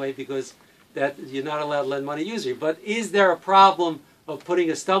money anyway because that you're not allowed to lend money usury. But is there a problem of putting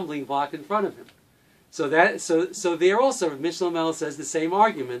a stumbling block in front of him? So there also, Mishnah Mel says the same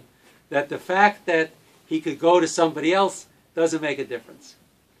argument, that the fact that he could go to somebody else doesn't make a difference.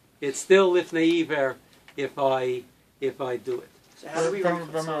 It's still lifnei iver if I do it. So how do we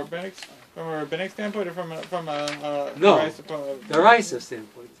from a reconcile? rabbinic standpoint, or from a No. Raisa The Raisa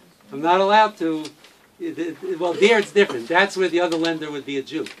standpoint, I'm not allowed to. Well, there it's different. That's where the other lender would be a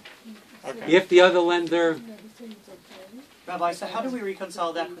Jew. Okay. If the other lender, Rabbi, so how do we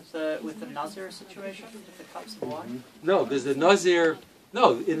reconcile that with the Nazir situation, with the cups of wine? no, because the Nazir,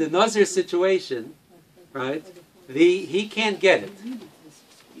 no, in the Nazir situation, right? He can't get it.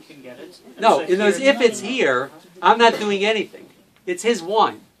 You can get it. And No, so in those, here- if it's here, I'm not doing anything. It's his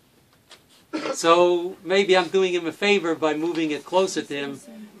wine. So maybe I'm doing him a favor by moving it closer to him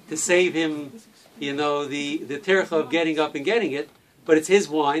to save him, the tircha of getting up and getting it. But it's his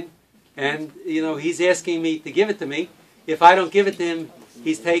wine, and he's asking me to give it to me. If I don't give it to him,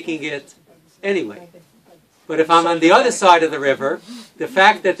 he's taking it anyway. But if I'm on the other side of the river, the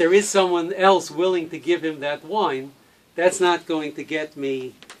fact that there is someone else willing to give him that wine, that's not going to get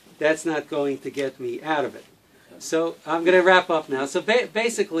me. That's not going to get me out of it. So I'm going to wrap up now. So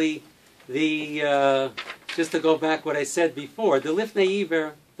basically, just to go back what I said before, the lifnei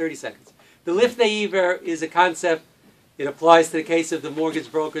iver, 30 seconds. The lifnei iver is a concept. It applies to the case of the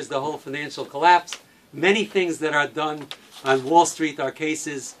mortgage brokers, the whole financial collapse. Many things that are done on Wall Street are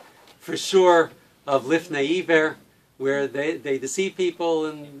cases, for sure, of lifnei iver, where they deceive people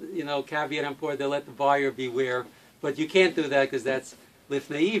and, caveat emptor, they let the buyer beware. But you can't do that because that's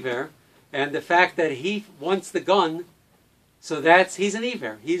lifnei iver. And the fact that he wants the gun, so he's an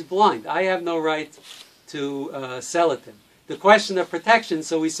iver. He's blind. I have no right to sell it to him. The question of protection,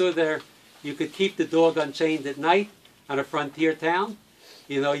 so we saw there, you could keep the dog unchained at night on a frontier town.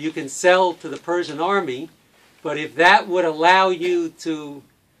 You can sell to the Persian army, but if that would allow you to,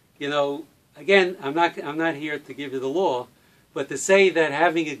 again, I'm not here to give you the law, but to say that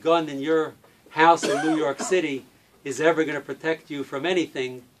having a gun in your house in New York City is ever going to protect you from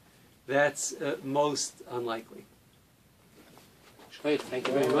anything, that's most unlikely. Great, thank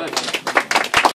you very much.